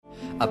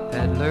A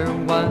peddler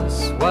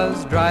once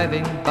was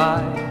driving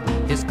by,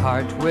 his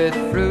cart with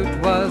fruit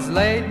was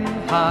laden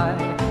high,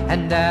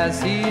 and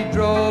as he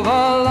drove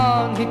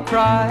along he'd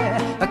cry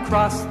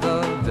across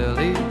the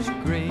village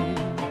green.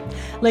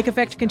 Lake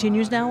Effect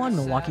continues now on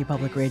Milwaukee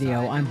Public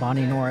Radio. I'm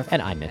Bonnie North.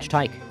 And I'm Mitch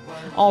Tyke.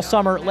 All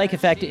summer, Lake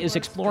Effect is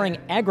exploring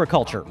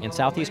agriculture in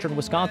southeastern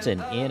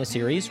Wisconsin in a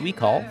series we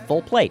call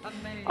Full Plate.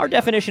 Our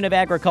definition of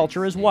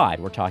agriculture is wide.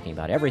 We're talking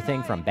about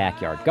everything from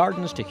backyard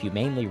gardens to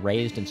humanely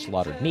raised and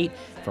slaughtered meat,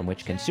 from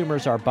which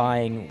consumers are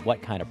buying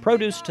what kind of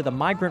produce, to the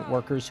migrant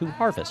workers who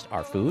harvest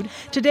our food.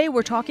 Today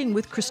we're talking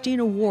with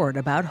Christina Ward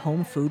about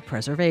home food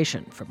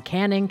preservation, from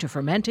canning to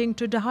fermenting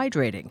to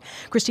dehydrating.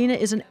 Christina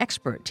is an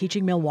expert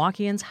teaching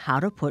Milwaukeeans how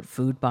to put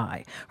food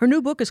by. Her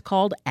new book is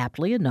called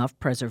Aptly Enough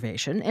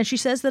Preservation, and she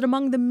says that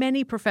among the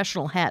many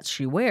professional hats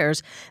she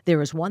wears,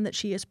 there is one that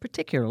she is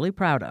particularly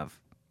proud of.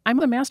 I'm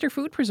the master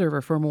food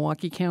preserver for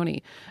Milwaukee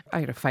County. I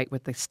had to fight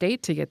with the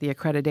state to get the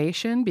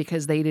accreditation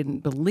because they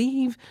didn't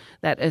believe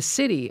that a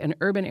city, an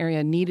urban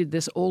area, needed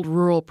this old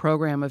rural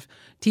program of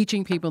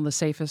teaching people the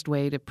safest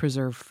way to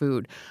preserve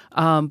food.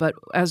 But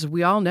as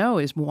we all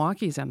know,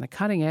 Milwaukee's on the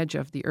cutting edge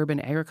of the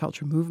urban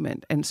agriculture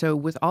movement. And so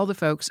with all the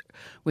folks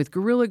with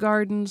guerrilla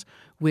gardens,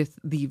 with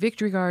the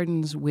Victory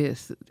Gardens,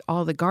 with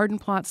all the garden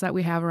plots that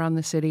we have around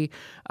the city,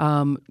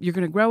 you're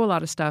going to grow a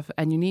lot of stuff,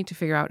 and you need to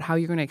figure out how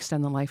you're going to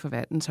extend the life of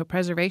it. And so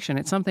preservation,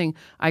 it's something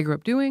I grew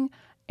up doing,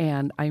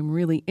 and I'm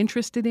really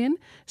interested in.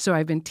 So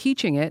I've been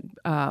teaching it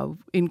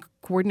in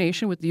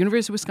coordination with the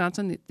University of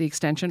Wisconsin, the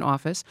Extension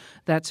Office.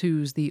 That's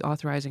who's the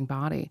authorizing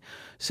body.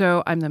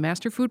 So I'm the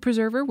master food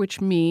preserver,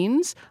 which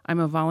means I'm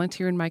a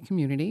volunteer in my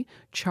community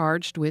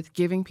charged with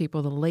giving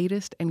people the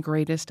latest and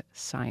greatest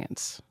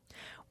science.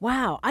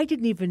 Wow, I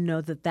didn't even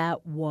know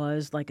that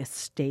was like a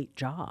state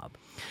job.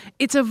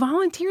 It's a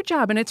volunteer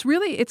job, and it's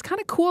kind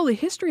of cool, the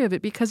history of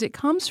it, because it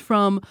comes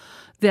from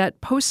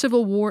that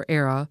post-Civil War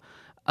era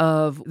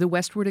of the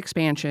westward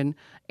expansion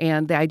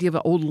and the idea of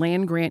an old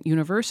land-grant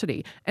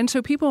university. And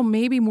so people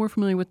may be more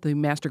familiar with the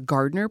Master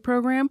Gardener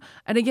program.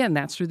 And again,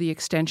 that's through the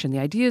extension. The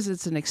idea is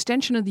it's an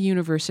extension of the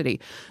university,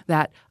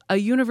 that a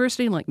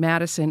university like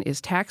Madison is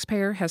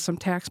taxpayer, has some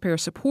taxpayer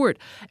support.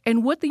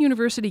 And what the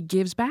university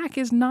gives back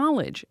is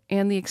knowledge.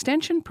 And the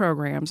extension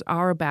programs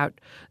are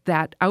about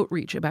that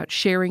outreach, about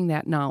sharing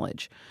that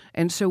knowledge.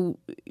 And so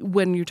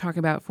when you talk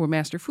about for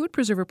Master Food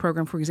Preserver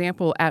program, for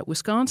example, at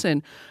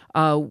Wisconsin,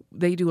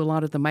 they do a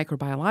lot of the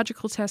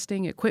microbiological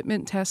testing,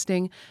 equipment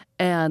testing,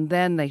 and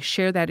then they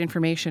share that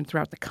information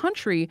throughout the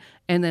country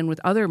and then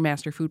with other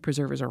master food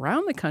preservers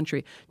around the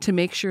country to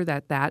make sure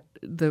that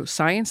the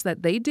science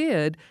that they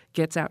did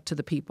gets out to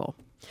the people.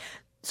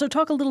 So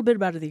talk a little bit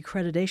about the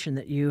accreditation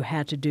that you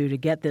had to do to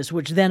get this,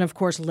 which then, of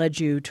course, led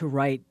you to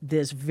write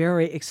this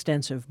very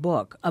extensive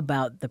book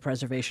about the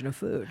preservation of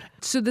food.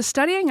 So the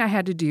studying I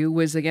had to do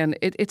was, again,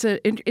 it's an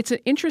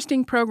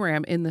interesting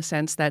program in the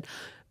sense that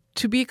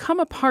to become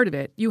a part of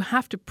it, you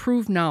have to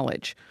prove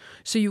knowledge.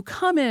 So you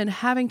come in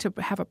having to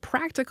have a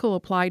practical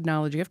applied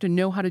knowledge. You have to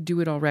know how to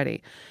do it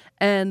already.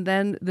 And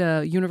then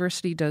the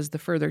university does the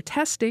further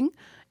testing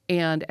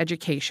and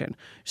education.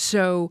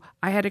 So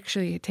I had to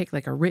actually take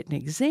like a written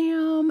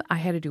exam. I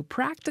had to do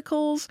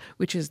practicals,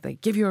 which is they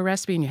give you a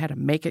recipe and you had to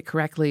make it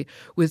correctly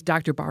with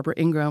Dr. Barbara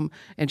Ingram.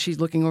 And she's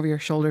looking over your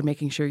shoulder,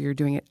 making sure you're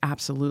doing it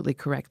absolutely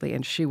correctly.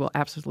 And she will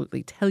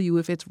absolutely tell you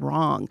if it's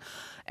wrong.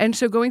 And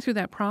so going through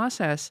that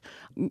process,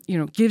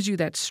 gives you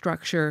that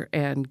structure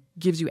and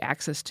gives you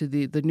access to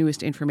the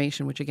newest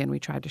information, which, again, we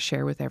tried to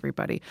share with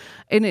everybody.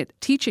 And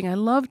teaching, I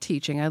love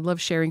teaching. I love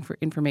sharing for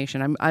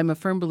information. I'm a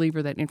firm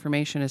believer that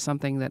information is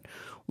something that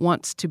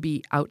wants to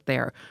be out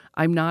there.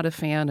 I'm not a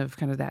fan of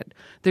kind of that.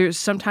 There's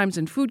sometimes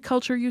in food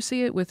culture you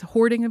see it with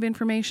hoarding of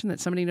information, that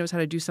somebody knows how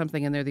to do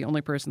something and they're the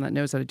only person that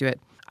knows how to do it.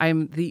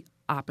 I'm the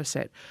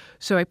opposite.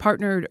 So I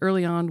partnered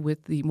early on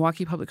with the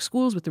Milwaukee Public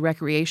Schools, with the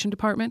Recreation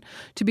Department,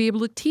 to be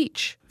able to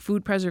teach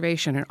food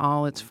preservation in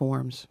all its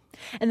forms.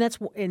 And that's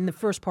in the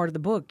first part of the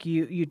book.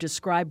 You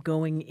describe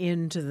going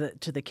into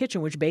the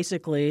kitchen, which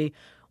basically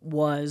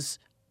was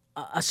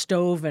a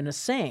stove and a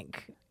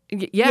sink.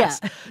 Yes.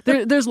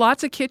 Yeah. There's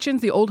lots of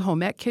kitchens, the old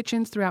home ec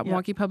kitchens throughout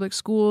Milwaukee Public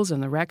Schools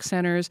and the rec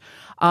centers.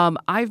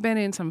 I've been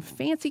in some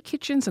fancy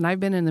kitchens, and I've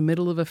been in the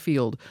middle of a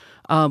field.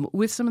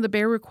 With some of the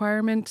bare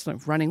requirements,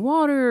 like running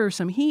water or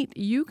some heat,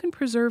 you can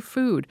preserve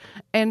food.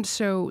 And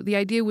so the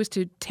idea was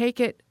to take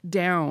it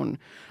down,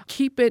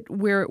 keep it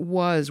where it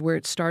was, where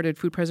it started,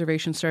 food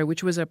preservation started,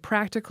 which was a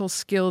practical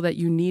skill that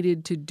you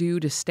needed to do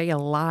to stay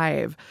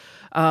alive.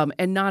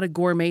 And not a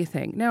gourmet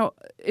thing. Now,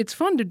 it's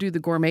fun to do the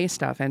gourmet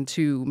stuff and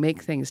to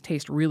make things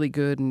taste really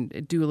good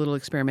and do a little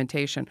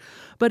experimentation.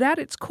 But at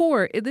its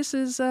core, this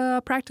is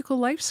a practical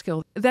life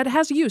skill that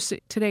has use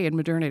today in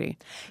modernity.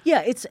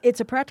 Yeah, it's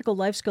a practical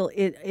life skill.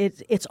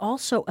 It's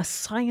also a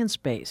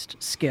science-based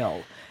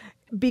skill.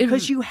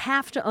 Because you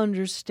have to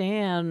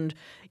understand,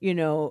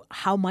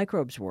 how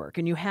microbes work,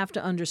 and you have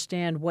to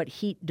understand what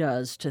heat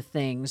does to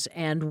things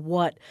and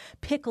what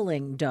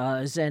pickling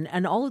does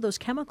and all of those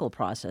chemical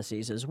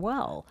processes as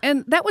well.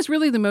 And that was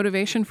really the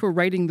motivation for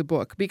writing the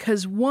book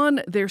because,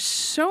 one, there's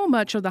so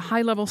much of the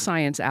high-level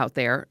science out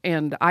there,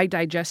 and I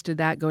digested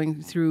that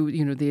going through,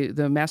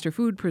 the Master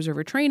Food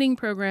Preserver training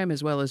program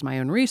as well as my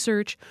own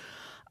research.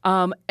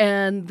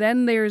 And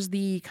then there's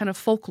the kind of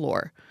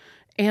folklore.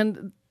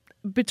 And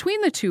between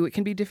the two, it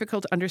can be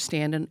difficult to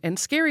understand and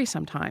scary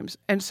sometimes.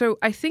 And so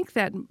I think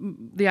that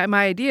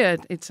my idea,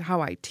 it's how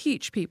I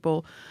teach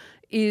people,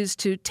 is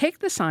to take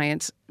the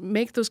science,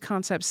 make those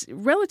concepts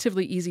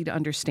relatively easy to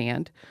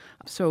understand.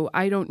 So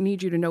I don't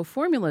need you to know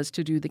formulas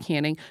to do the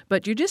canning,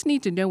 but you just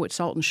need to know what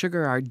salt and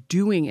sugar are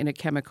doing in a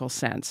chemical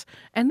sense.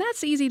 And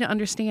that's easy to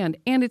understand.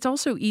 And it's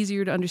also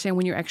easier to understand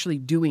when you're actually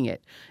doing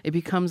it. It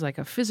becomes like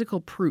a physical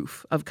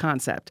proof of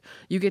concept.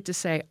 You get to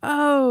say,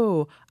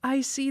 oh,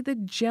 I see the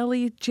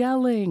jelly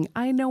gelling.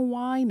 I know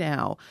why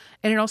now.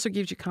 And it also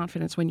gives you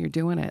confidence when you're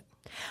doing it.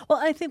 Well,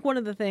 I think one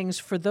of the things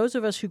for those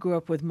of us who grew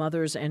up with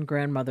mothers and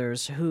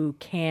grandmothers who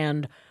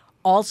canned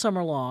all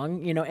summer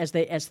long,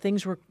 as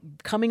things were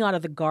coming out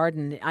of the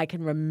garden, I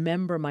can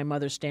remember my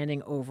mother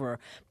standing over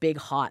big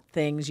hot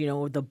things,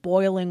 the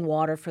boiling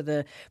water for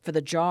the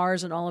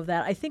jars and all of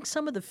that. I think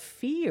some of the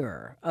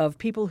fear of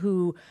people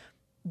who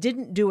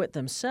didn't do it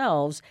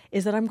themselves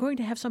is that I'm going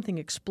to have something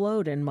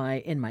explode in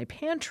my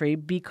pantry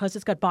because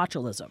it's got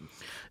botulism.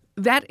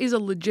 That is a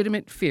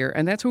legitimate fear,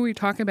 and that's what we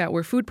talk about,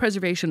 where food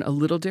preservation a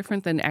little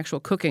different than actual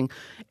cooking.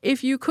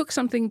 If you cook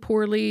something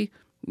poorly,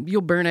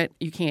 you'll burn it,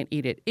 you can't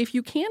eat it. If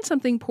you can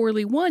something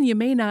poorly, one, you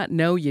may not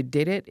know you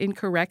did it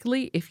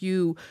incorrectly if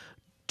you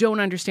don't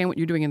understand what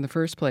you're doing in the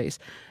first place.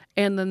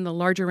 And then the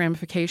larger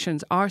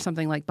ramifications are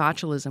something like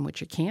botulism,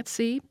 which you can't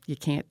see, you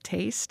can't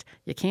taste,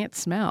 you can't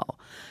smell.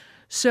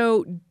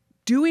 So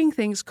doing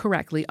things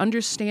correctly,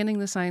 understanding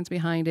the science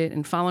behind it,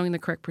 and following the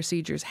correct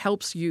procedures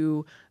helps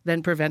you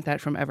then prevent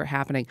that from ever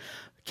happening.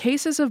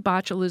 Cases of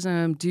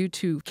botulism due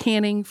to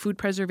canning, food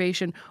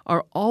preservation,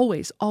 are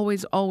always,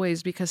 always,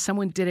 always because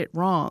someone did it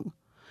wrong.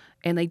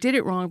 And they did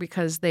it wrong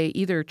because they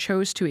either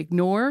chose to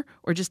ignore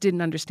or just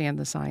didn't understand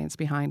the science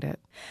behind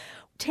it.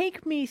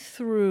 Take me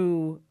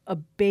through a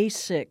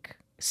basic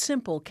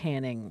simple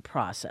canning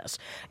process.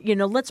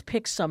 Let's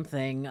pick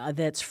something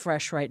that's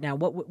fresh right now.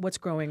 What's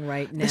growing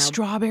right now? The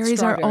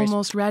strawberries are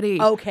almost ready.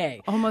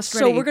 Okay. Almost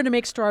ready. So we're going to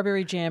make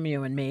strawberry jam,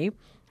 you and me.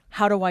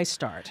 How do I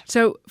start?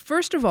 So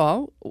first of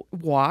all,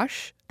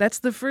 wash. That's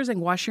the first thing.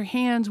 Wash your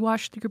hands,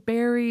 wash your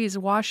berries,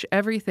 wash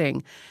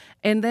everything.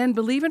 And then,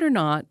 believe it or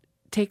not,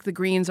 take the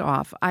greens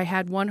off. I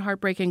had one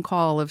heartbreaking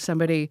call of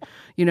somebody,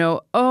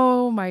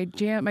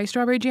 my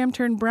strawberry jam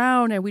turned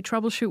brown, and we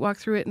walked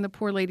through it, and the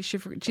poor lady, she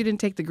didn't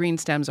take the green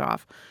stems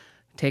off.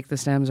 Take the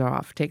stems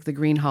off. Take the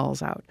green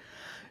hulls out.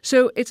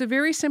 So it's a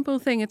very simple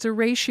thing. It's a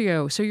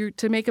ratio. So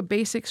to make a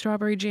basic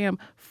strawberry jam,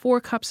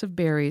 4 cups of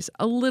berries,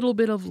 a little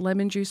bit of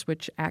lemon juice,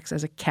 which acts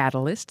as a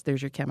catalyst,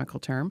 there's your chemical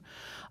term,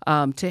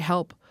 to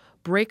help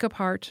break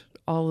apart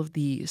all of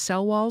the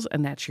cell walls,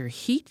 and that's your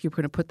heat. You're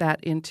going to put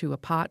that into a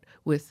pot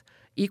with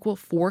equal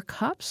 4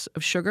 cups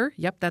of sugar.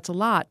 Yep, that's a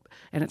lot.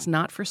 And it's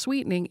not for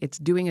sweetening. It's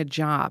doing a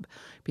job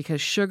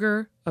because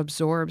sugar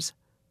absorbs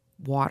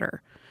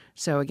water.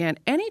 So again,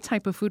 any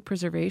type of food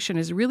preservation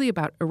is really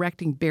about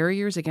erecting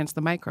barriers against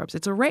the microbes.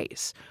 It's a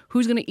race.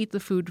 Who's going to eat the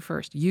food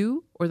first,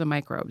 you or the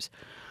microbes?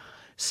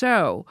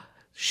 So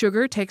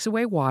sugar takes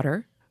away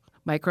water.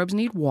 Microbes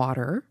need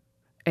water.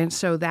 And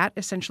so that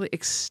essentially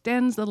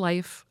extends the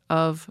life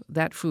of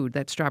that food,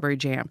 that strawberry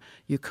jam.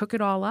 You cook it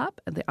all up.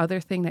 And the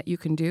other thing that you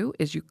can do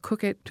is you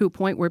cook it to a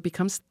point where it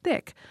becomes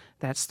thick.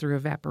 That's through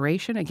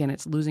evaporation. Again,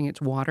 it's losing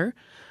its water.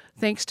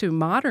 Thanks to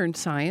modern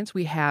science,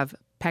 we have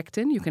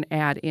pectin you can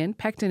add in.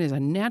 Pectin is a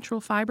natural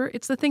fiber.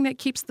 It's the thing that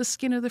keeps the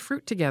skin of the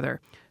fruit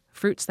together.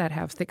 Fruits that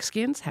have thick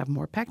skins have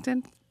more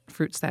pectin.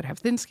 Fruits that have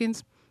thin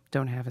skins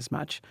don't have as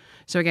much.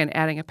 So again,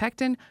 adding a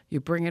pectin, you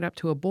bring it up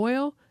to a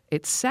boil.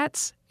 It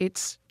sets,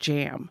 it's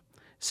jam.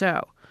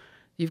 So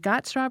you've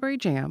got strawberry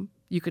jam.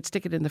 You could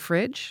stick it in the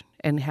fridge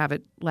and have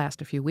it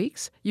last a few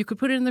weeks. You could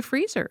put it in the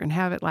freezer and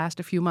have it last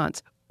a few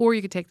months. Or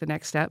you could take the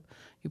next step.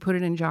 You put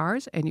it in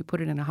jars and you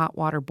put it in a hot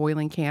water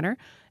boiling canner.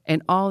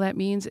 And all that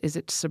means is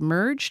it's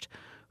submerged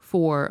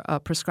for a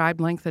prescribed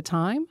length of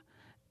time.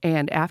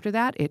 And after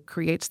that, it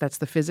creates, that's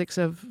the physics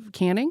of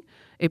canning.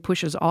 It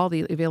pushes all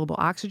the available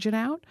oxygen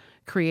out,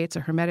 creates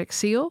a hermetic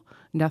seal.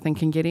 Nothing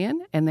can get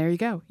in. And there you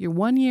go. You're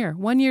 1 year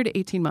to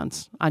 18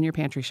 months on your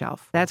pantry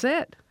shelf. That's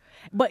it.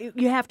 But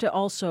you have to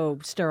also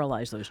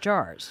sterilize those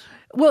jars.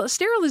 Well,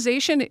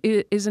 sterilization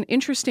is an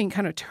interesting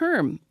kind of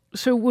term.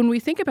 So when we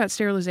think about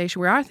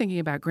sterilization, we are thinking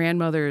about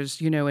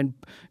grandmothers, and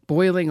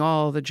boiling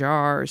all the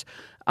jars.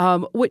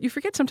 What you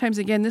forget sometimes,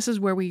 again, this is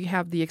where we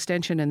have the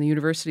extension and the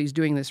universities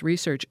doing this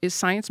research, is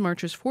science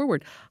marches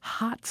forward.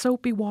 Hot,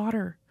 soapy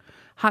water.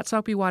 Hot,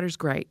 soapy water is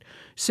great.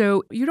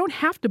 So you don't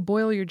have to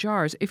boil your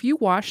jars. If you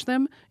wash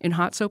them in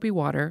hot, soapy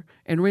water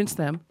and rinse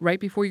them right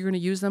before you're going to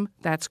use them,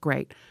 that's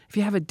great. If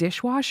you have a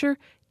dishwasher,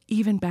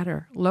 even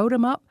better. Load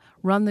them up,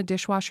 run the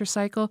dishwasher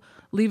cycle,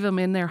 leave them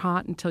in there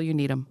hot until you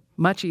need them.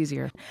 Much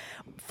easier.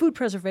 Food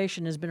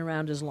preservation has been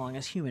around as long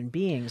as human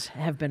beings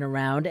have been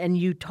around, and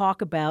you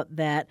talk about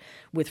that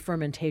with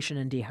fermentation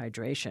and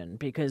dehydration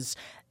because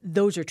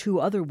those are two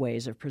other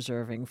ways of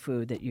preserving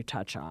food that you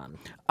touch on.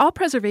 All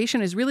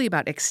preservation is really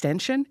about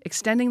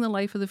extending the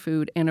life of the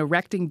food and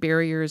erecting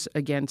barriers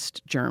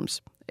against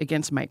germs,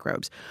 against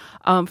microbes.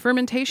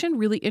 Fermentation,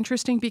 really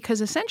interesting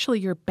because essentially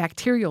you're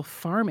bacterial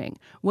farming.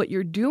 What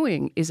you're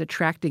doing is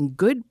attracting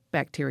good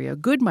bacteria,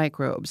 good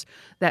microbes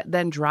that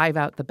then drive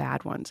out the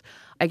bad ones.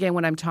 Again,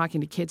 when I'm talking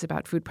to kids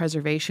about food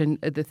preservation,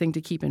 the thing to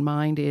keep in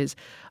mind is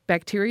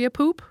bacteria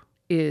poop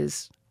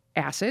is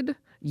acid.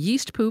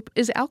 Yeast poop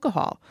is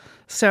alcohol.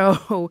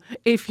 So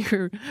if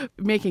you're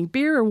making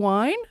beer or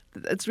wine,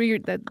 that's where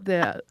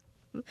the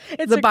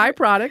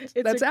byproduct.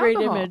 It's that's a great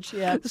alcohol. image.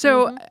 Yeah.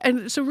 So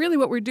so really,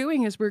 what we're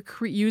doing is we're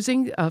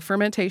using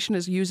fermentation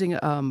is using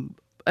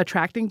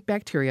attracting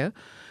bacteria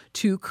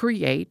to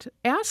create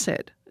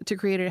acid, to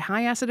create a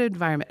high acid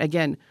environment.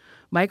 Again,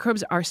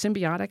 microbes are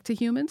symbiotic to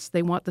humans.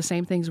 They want the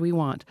same things we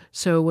want.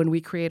 So when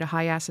we create a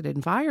high acid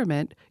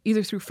environment,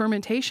 either through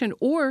fermentation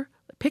or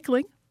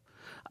pickling,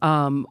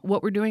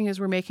 what we're doing is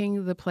we're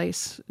making the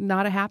place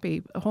not a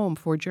happy home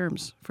for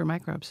germs, for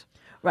microbes.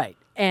 Right.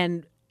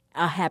 And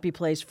a happy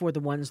place for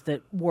the ones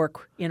that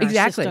work in our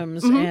Exactly.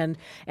 systems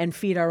and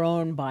feed our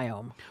own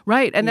biome.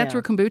 Right, and that's Yeah.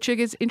 where kombucha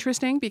is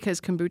interesting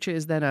because kombucha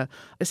is then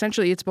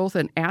essentially it's both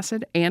an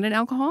acid and an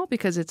alcohol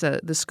because it's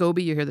the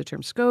SCOBY. You hear the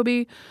term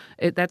SCOBY.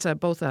 That's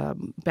both a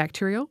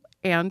bacterial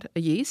and a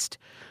yeast.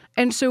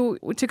 And so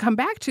to come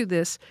back to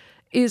this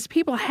is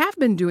people have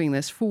been doing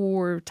this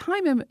for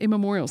time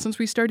immemorial, since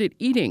we started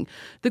eating.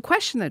 The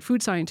question that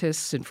food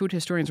scientists and food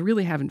historians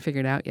really haven't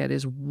figured out yet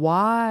is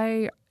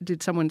why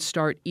did someone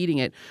start eating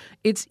it?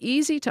 It's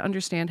easy to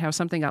understand how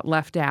something got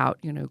left out.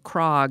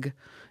 Krog,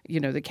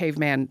 the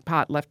caveman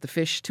pot left the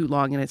fish too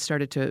long and it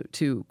started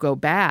to go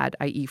bad,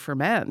 i.e.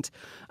 ferment.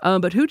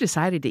 But who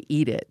decided to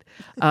eat it?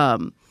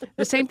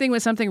 The same thing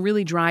with something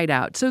really dried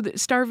out. So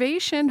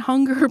starvation,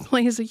 hunger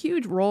plays a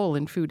huge role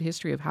in food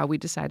history of how we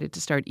decided to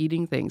start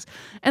eating things.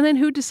 And then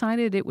who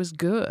decided it was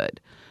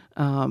good?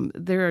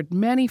 There are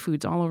many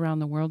foods all around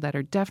the world that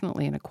are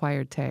definitely an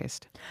acquired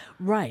taste.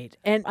 Right.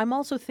 And I'm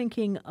also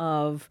thinking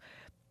of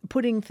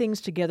putting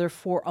things together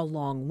for a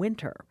long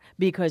winter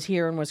because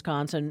here in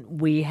Wisconsin,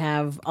 we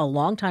have a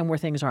long time where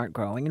things aren't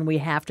growing and we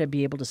have to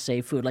be able to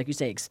save food. Like you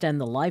say,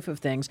 extend the life of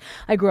things.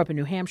 I grew up in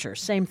New Hampshire,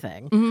 same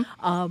thing.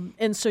 Mm-hmm.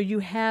 And so you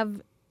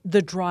have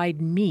the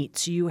dried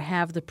meats, you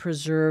have the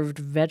preserved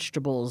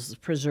vegetables,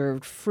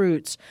 preserved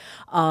fruits,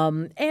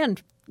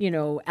 and,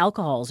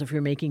 alcohols if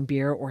you're making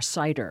beer or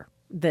cider.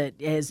 That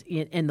is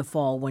in the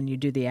fall when you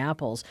do the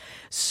apples.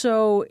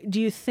 So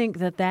do you think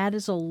that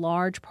is a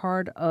large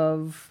part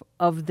of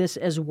this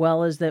as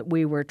well as that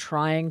we were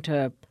trying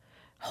to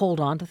hold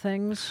on to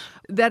things?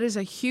 That is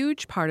a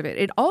huge part of it.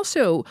 It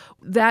also,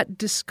 that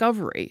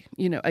discovery,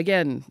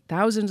 again,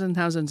 thousands and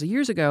thousands of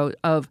years ago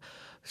of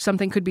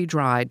something could be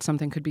dried,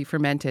 something could be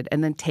fermented,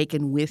 and then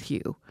taken with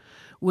you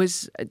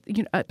was,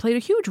 played a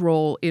huge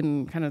role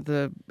in kind of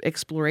the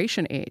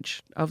exploration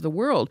age of the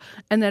world.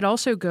 And that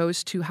also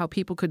goes to how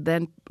people could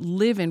then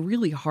live in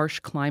really harsh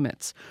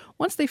climates.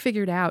 Once they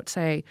figured out,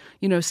 say,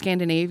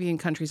 Scandinavian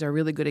countries are a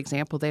really good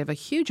example. They have a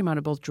huge amount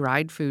of both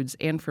dried foods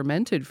and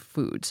fermented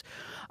foods.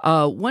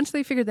 Once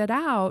they figured that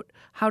out,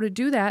 how to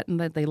do that and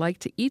that they like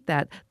to eat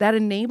that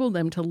enabled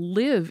them to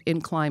live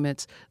in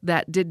climates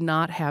that did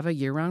not have a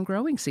year-round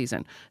growing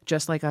season,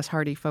 just like us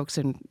hardy folks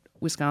in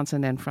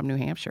Wisconsin and from New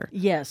Hampshire.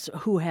 Yes,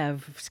 who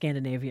have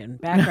Scandinavian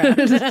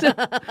backgrounds.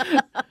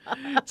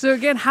 So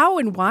again, how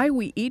and why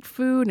we eat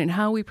food and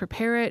how we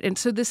prepare it. And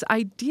so this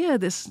idea,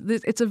 this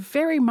it's a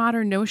very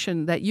modern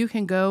notion that you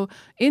can go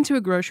into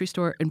a grocery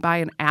store and buy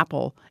an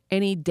apple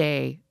any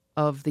day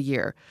of the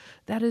year.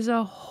 That is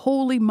a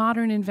wholly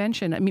modern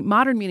invention. I mean,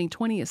 modern meaning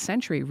 20th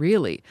century,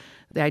 really.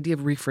 The idea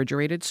of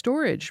refrigerated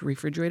storage,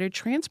 refrigerated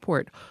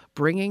transport,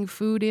 bringing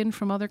food in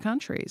from other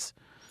countries.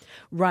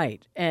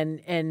 Right.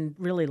 And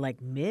really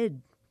like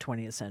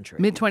mid-20th century.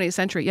 Mid-20th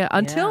century, yeah.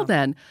 Until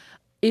then,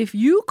 if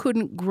you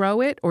couldn't grow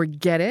it or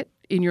get it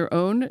in your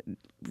own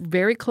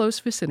very close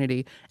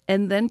vicinity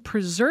and then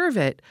preserve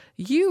it,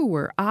 you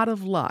were out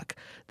of luck.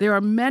 There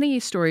are many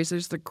stories.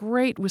 There's the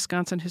great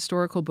Wisconsin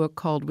historical book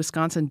called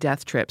Wisconsin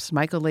Death Trips,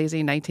 Michael Lazy,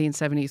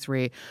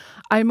 1973.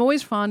 I'm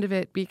always fond of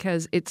it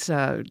because it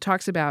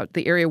talks about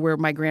the area where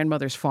my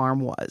grandmother's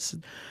farm was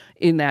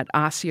in that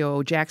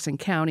Osseo, Jackson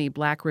County,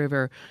 Black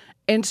River.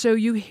 And so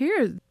you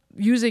hear,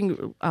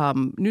 using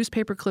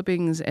newspaper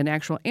clippings and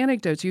actual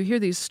anecdotes, you hear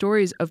these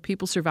stories of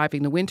people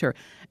surviving the winter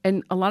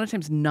and a lot of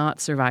times not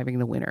surviving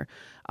the winter,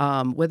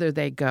 whether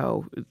they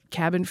go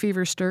cabin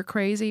fever, stir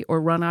crazy, or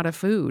run out of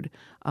food.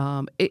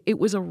 It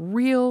was a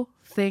real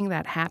thing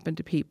that happened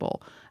to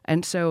people.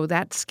 And so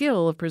that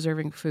skill of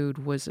preserving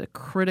food was a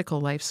critical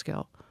life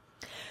skill.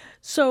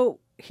 So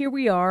here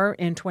we are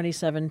in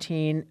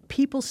 2017.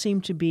 People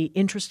seem to be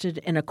interested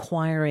in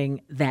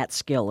acquiring that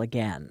skill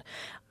again.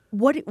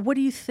 What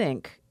do you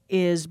think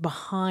is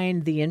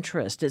behind the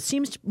interest? It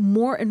seems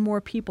more and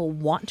more people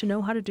want to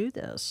know how to do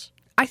this.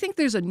 I think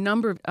there's a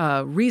number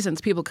of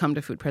reasons people come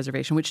to food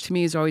preservation, which to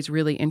me is always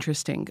really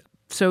interesting.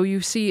 So you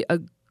see a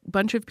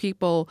bunch of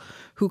people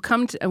who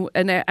come to,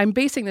 and I'm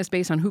basing this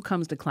based on who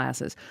comes to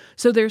classes.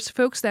 So there's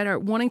folks that are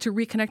wanting to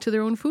reconnect to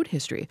their own food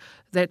history.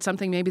 That's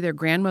something maybe their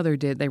grandmother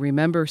did, they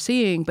remember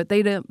seeing, but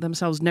they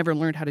themselves never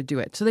learned how to do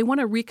it. So they want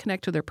to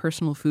reconnect to their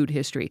personal food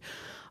history.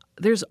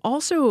 There's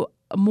also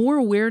more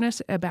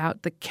awareness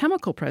about the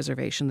chemical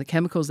preservation, the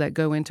chemicals that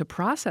go into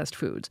processed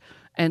foods,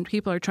 and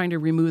people are trying to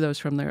remove those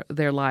from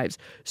their lives.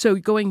 So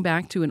going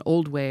back to an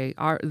old way,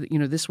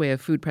 this way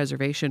of food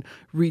preservation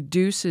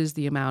reduces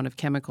the amount of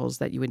chemicals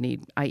that you would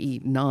need,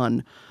 i.e.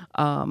 none.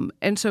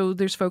 And so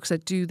there's folks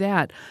that do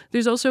that.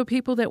 There's also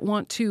people that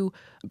want to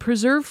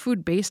preserve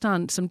food based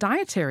on some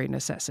dietary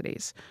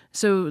necessities.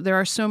 So there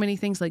are so many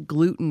things like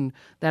gluten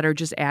that are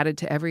just added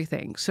to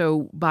everything.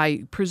 So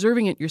by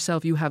preserving it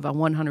yourself, you have a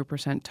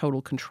 100%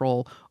 total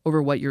control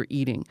over what you're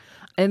eating.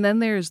 And then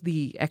there's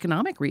the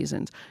economic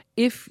reasons.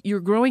 If you're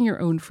growing your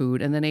own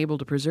food and then able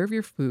to preserve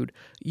your food,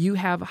 you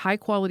have high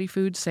quality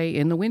food, say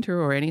in the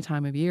winter or any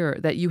time of year,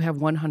 that you have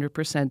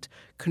 100%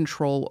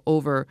 control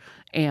over,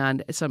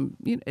 and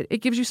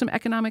it gives you some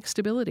economic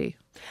stability.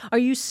 Are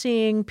you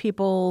seeing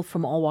people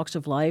from all walks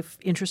of life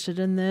interested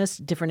in this?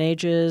 Different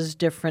ages,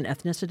 different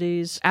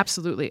ethnicities?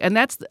 Absolutely. And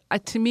that's,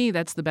 to me,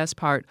 that's the best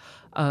part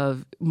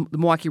of the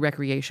Milwaukee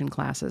recreation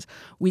classes.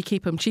 We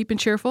keep them cheap and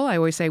cheerful. I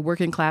always say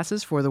working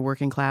classes for the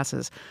working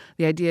classes.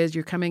 The idea is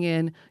you're coming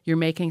in, you're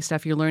making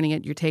stuff, you're learning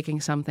it, you're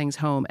taking some things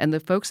home. And the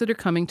folks that are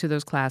coming to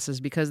those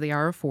classes, because they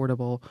are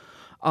affordable,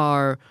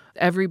 are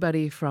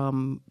everybody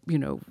from,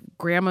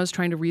 grandmas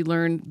trying to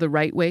relearn the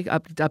right way,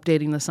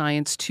 updating the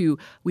science, to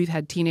we've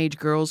had teenage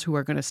girls who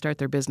are going to start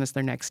their business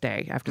their next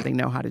day after they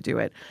know how to do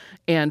it.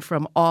 And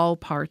from all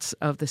parts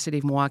of the city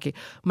of Milwaukee.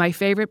 My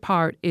favorite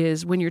part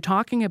is when you're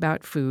talking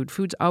about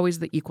food's always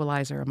the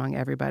equalizer among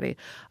everybody.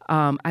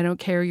 I don't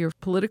care your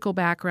political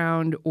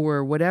background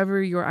or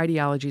whatever your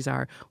ideologies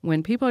are.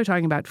 When people are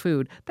talking about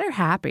food, they're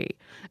happy.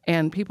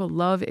 And people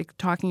love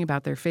talking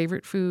about their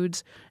favorite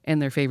foods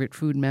and their favorite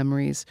food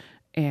memories,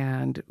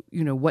 and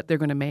what they're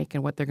going to make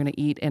and what they're going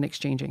to eat, and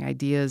exchanging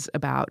ideas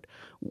about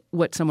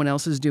what someone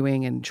else is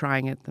doing and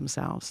trying it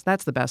themselves.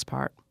 That's the best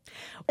part.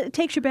 It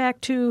takes you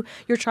back to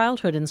your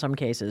childhood in some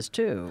cases,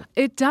 too.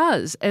 It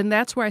does. And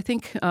that's where I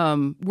think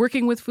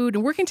working with food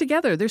and working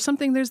together, there's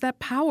that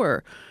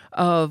power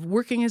of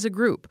working as a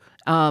group.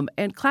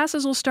 And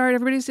classes will start,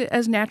 everybody's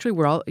as naturally,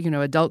 we're all,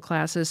 adult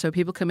classes. So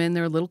people come in,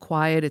 they're a little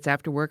quiet. It's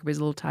after work, everybody's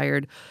a little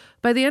tired.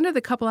 By the end of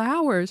the couple of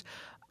hours,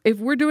 if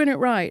we're doing it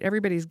right,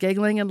 everybody's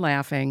giggling and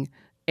laughing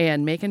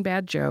and making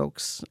bad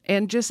jokes.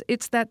 And just,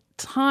 it's that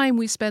time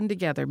we spend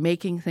together,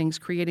 making things,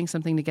 creating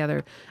something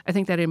together. I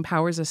think that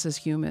empowers us as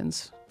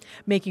humans.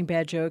 Making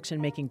bad jokes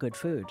and making good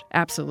food.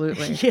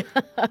 Absolutely.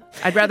 Yeah.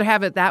 I'd rather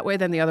have it that way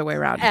than the other way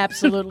around.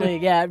 Absolutely.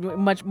 Yeah.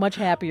 Much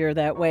happier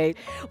that way.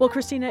 Well,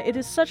 Christina, it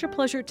is such a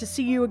pleasure to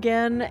see you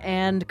again,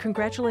 and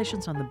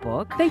congratulations on the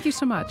book. Thank you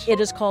so much. It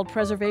is called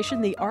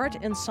Preservation: The Art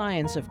and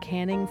Science of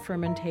Canning,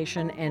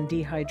 Fermentation, and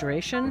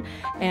Dehydration.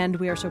 And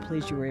we are so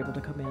pleased you were able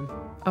to come in.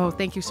 Oh,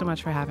 thank you so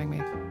much for having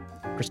me.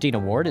 Christina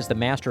Ward is the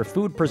Master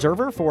Food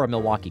Preserver for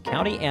Milwaukee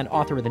County and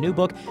author of the new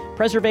book,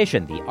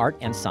 Preservation: The Art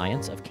and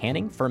Science of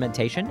Canning,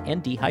 Fermentation,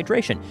 and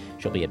Dehydration.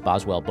 She'll be at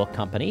Boswell Book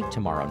Company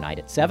tomorrow night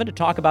at 7 to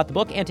talk about the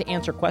book and to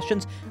answer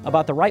questions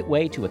about the right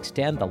way to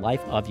extend the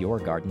life of your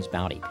garden's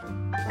bounty.